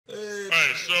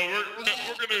right, so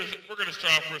we're gonna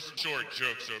start off with some short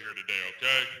jokes over here today,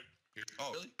 okay?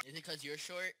 Oh, really? Is it because you're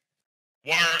short?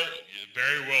 Why?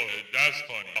 Very well. That's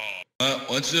funny.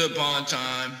 Once upon a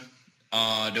time,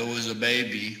 there was a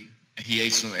baby. He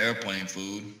ate some airplane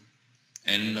food,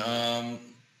 and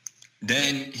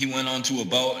then he went onto a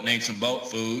boat and ate some boat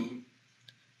food.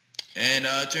 And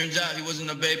turns out he wasn't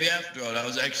a baby after all. That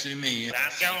was actually me. I'm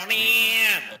going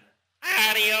in.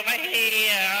 Howdy over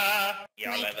here.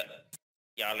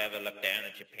 Y'all ever look down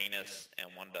at your penis and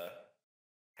wonder,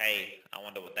 hey, I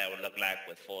wonder what that would look like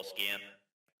with foreskin?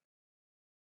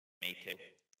 Me too.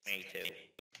 Me too.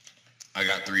 I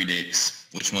got 3 dicks.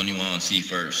 Which one you want to see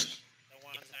first? The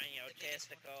ones on your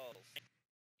testicles.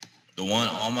 The one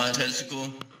on my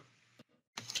testicle?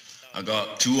 I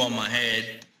got 2 on my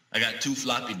head. I got 2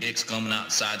 floppy dicks coming out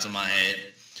the sides of my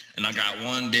head. And I got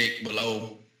 1 dick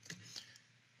below.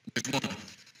 Which one?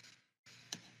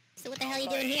 So what the hell are you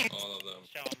doing here? All of them.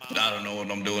 I don't know what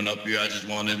I'm doing up here. I just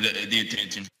wanted the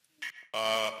attention.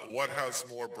 What has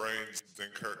more brains than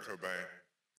Kurt Cobain?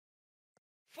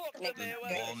 Fuck the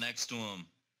Wall next to him.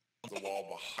 The wall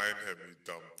behind him, you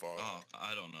dumb fuck. Oh,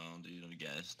 I don't know, dude. I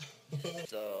guess.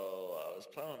 So, I was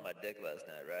playing with my dick last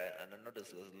night, right? And I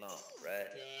noticed this lump, right?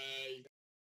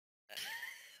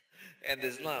 And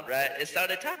this lump, right? It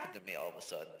started talking to me all of a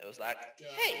sudden. It was like,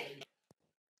 hey,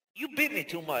 you beat me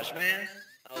too much, man.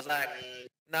 I was like,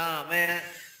 nah, man,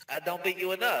 I don't beat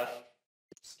you enough.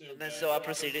 And then so I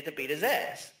proceeded to beat his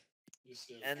ass.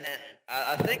 And then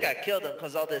I think I killed him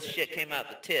because all this shit came out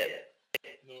the tip.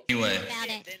 Anyway.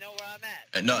 They know where I'm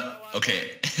at. No,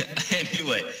 okay.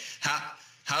 Anyway,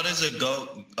 how does a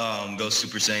goat go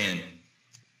Super Saiyan?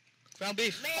 Ground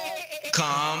beef.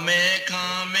 Comment.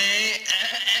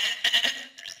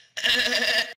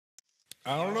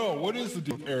 I don't know. What is the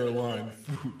deal with airline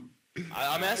food?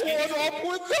 I'm asking. What's up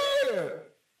with that?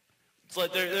 It's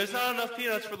like there's not enough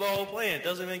peanuts for the whole plane. It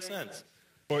doesn't make sense.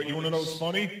 But you want to know what's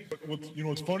funny? You know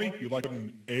what's funny? You like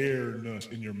putting air nuts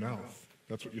in your mouth.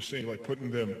 That's what you're saying. You like putting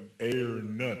them air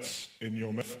nuts in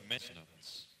your mouth.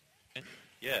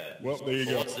 Yeah. Well, there you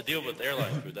go. What's the deal with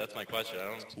airline food? That's my question. I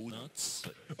don't know. Nuts.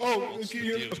 Oh,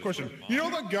 here's the question. You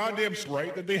know the goddamn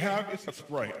Sprite that they have? It's not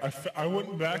Sprite. I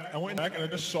went back and I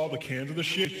just saw the cans of the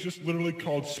shit. It's just literally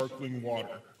called sparkling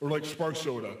water. Or like spark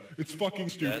soda. It's fucking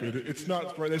stupid. It's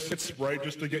not Sprite. They said Sprite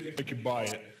just to get you buy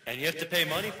it. And you have to pay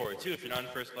money for it too if you're not in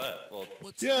first class. Well,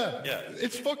 yeah.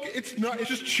 It's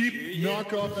just cheap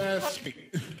knockoff ass.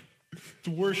 It's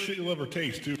the worst shit you'll ever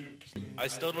taste, too. I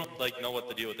still don't know what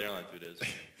the deal with airline food is.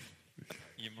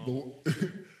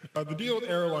 The deal with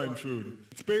airline food,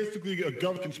 it's basically a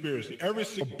government conspiracy. Every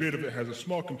single bit of it has a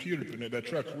small computer in it that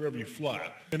tracks wherever you fly.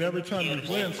 And every time you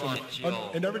land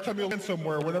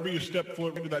somewhere, whenever you step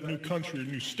foot into that new country or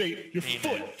new state, your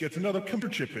foot gets another computer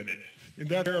chip in it. And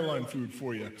that's airline food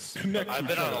for you. I've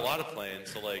been on a lot of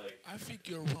planes, so I think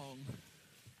you're wrong.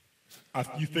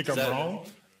 You think I'm wrong?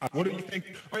 What do you think?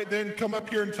 All right, then come up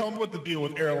here and tell me what the deal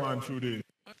with airline food is.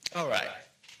 All right.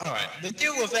 The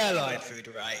deal with airline food,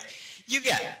 right? You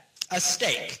get a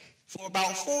steak for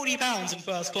about £40 in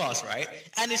first class, right?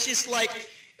 And it's just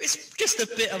it's just a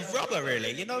bit of rubber,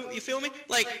 really. You know, you feel me?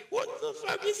 Like, what the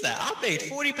fuck is that? I paid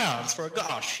 £40 for a...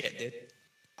 Oh, shit, dude.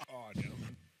 Oh, no.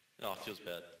 Oh, it feels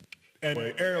bad.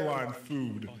 Anyway, airline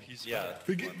food. Yeah.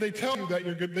 They tell you that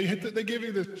you're good. They give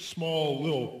you this small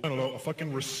little, I don't know, a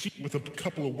fucking receipt with a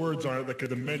couple of words on it that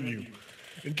could amend you.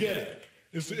 And get it.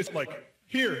 It's like,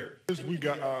 here, we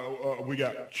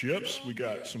got chips, we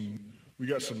got some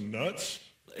nuts.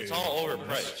 It's all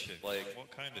overpriced. Like,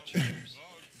 what kind of chips?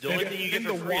 The only thing you get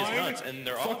for free is nuts, and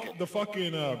they're awful. The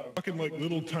fucking like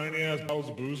little tiny ass bottles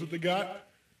of booze that they got.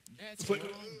 That's wrong,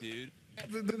 dude.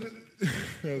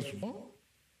 That's wrong.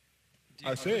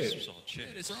 I say it.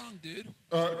 It's wrong, dude.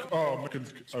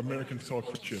 Americans call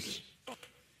it chips.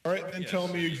 All right, then tell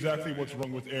me exactly what's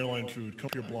wrong with airline food. Come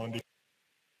here, Blondie.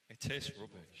 It tastes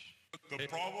rubbish. The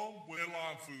problem with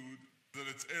airline food is that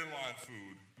it's airline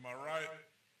food. Am I right?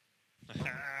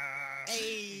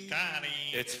 Hey.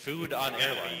 It's food on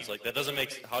airlines. Like, that doesn't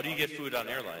make... How do you get food on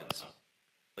airlines?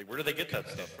 Like, where do they get that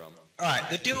stuff from? Alright,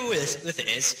 the deal with it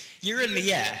is, you're in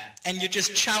the air, and you're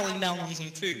just chowing down on some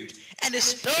food. And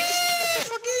it's... What the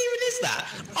fuck even is that?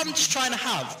 I'm just trying to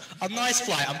have a nice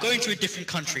flight. I'm going to a different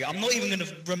country. I'm not even going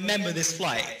to remember this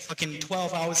flight fucking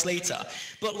 12 hours later.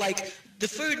 But, the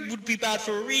food would be bad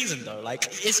for a reason, though.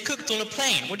 It's cooked on a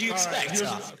plane. What do you expect?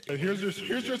 Here's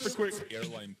just a quick...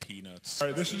 Airline peanuts.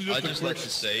 Alright, this is just I'd just like to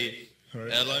say,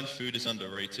 airline food is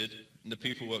underrated, and the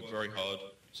people work very hard,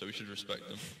 so we should respect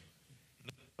them.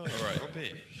 Alright,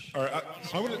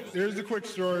 here's a quick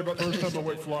story about the first time I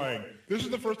went flying. This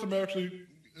is the first time I actually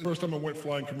First time I went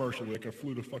flying commercially, like I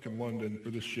flew to fucking London for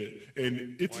this shit.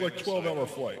 And it's like 12-hour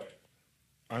flight.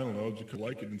 I don't know, you could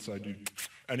like it inside you.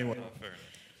 Anyway.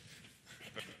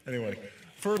 Anyway,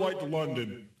 first flight to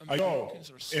London, I go,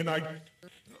 and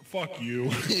fuck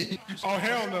you. Oh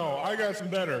hell no, I got some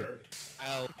better.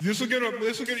 You're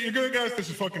gonna guys this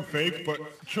is fucking fake, but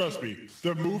trust me,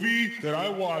 the movie that I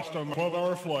watched on the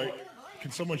 12-hour flight,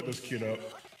 can someone shut this kid up?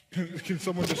 Can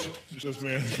someone just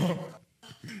man,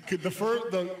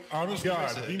 the honest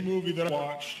God, the movie that I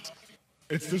watched,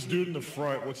 it's this dude in the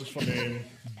front, what's his fucking name?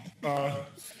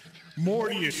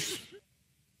 Mortius.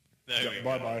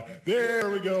 Bye-bye. There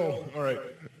we go. All right.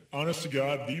 Honest to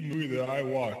God, the movie that I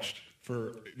watched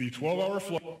for the 12-hour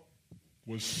flight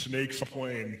was Snakes on a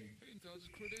Plane.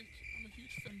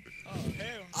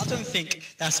 I don't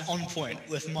think that's on point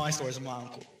with my stories of my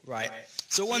uncle, right?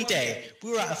 So one day,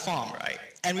 we were at a farm, right?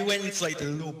 And we went into like the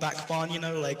little back barn, you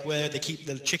know, like where they keep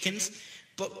the chickens.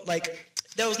 But like,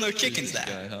 there was no chickens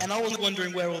there. And I was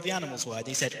wondering where all the animals were. And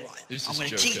he said, right, I'm going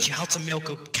to teach you how to milk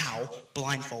a cow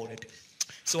blindfolded.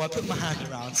 So I put my hand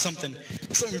around something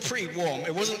pretty warm.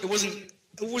 It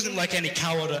wasn't like any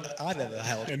cow that I've ever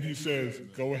held. And he says,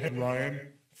 go ahead, Ryan,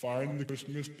 find the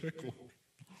Christmas pickle.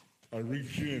 I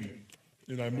reach in,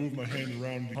 and I move my hand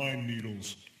around the pine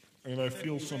needles, and I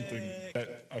feel something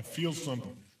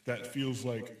that feels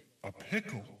like a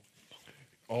pickle.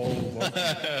 All lumpy.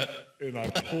 And I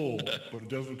pull, but it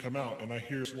doesn't come out, and I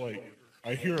hear a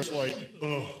slight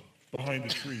ugh behind the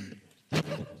tree.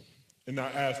 And I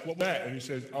ask, what was that? And he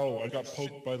says, oh, I got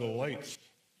poked by the lights.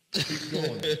 Keep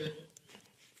going.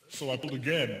 So I pulled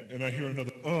again, and I hear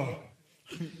another ugh.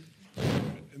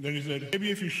 And then he said,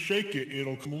 maybe if you shake it,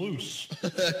 it'll come loose.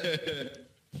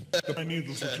 My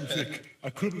needles were too thick. I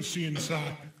couldn't see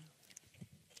inside.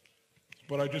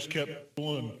 But I just kept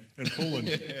pulling and pulling.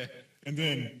 And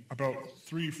then about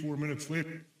 3-4 minutes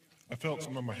later, I felt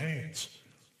something on my hands.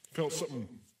 Felt something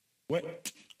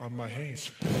wet on my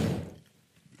hands.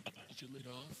 Did you lid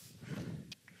off?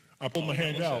 I pulled my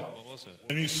hand out. What was it?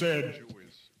 And he said,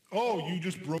 oh, you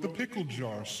just broke the pickle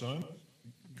jar, son.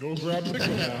 Go grab the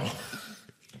pickle now.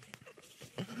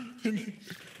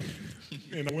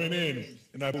 And I went in,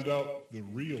 and I pulled out the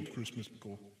real Christmas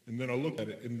pickle. And then I looked at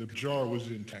it, and the jar was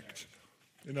intact.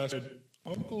 And I said,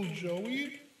 Uncle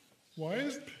Joey, why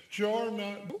is the jar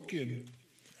not broken?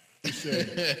 He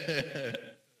said,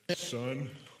 Sonny,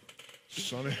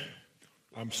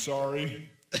 I'm sorry.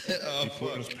 He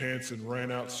put on his pants and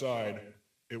ran outside.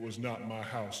 It was not my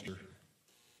house, sir.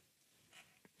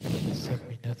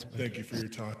 Thank you for your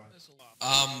time.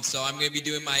 So I'm gonna be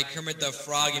doing my Kermit the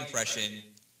Frog impression.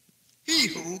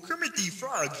 Hey-ho, Kermit the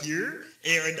Frog here,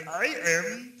 and I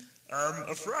am,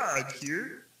 a frog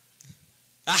here.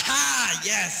 Aha!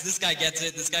 Yes, this guy gets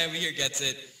it. This guy over here gets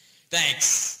it.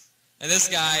 Thanks. And this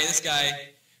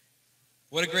guy.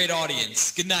 What a great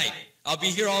audience. Good night. I'll be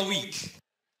here all week.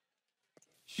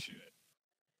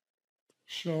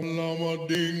 Shalama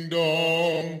ding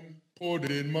dong, put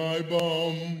it in my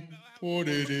bum, put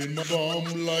it in my bum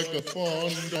like a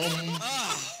condom.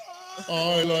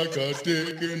 I like a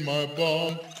dick in my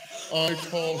bum, I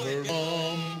call her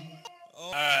mom.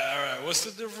 Alright, what's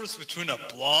the difference between a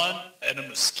blonde and a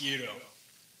mosquito?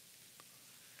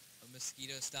 A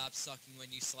mosquito stops sucking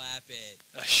when you slap it.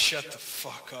 Shut the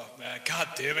fuck up, man. God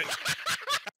damn it.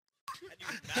 I do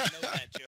not know that joke.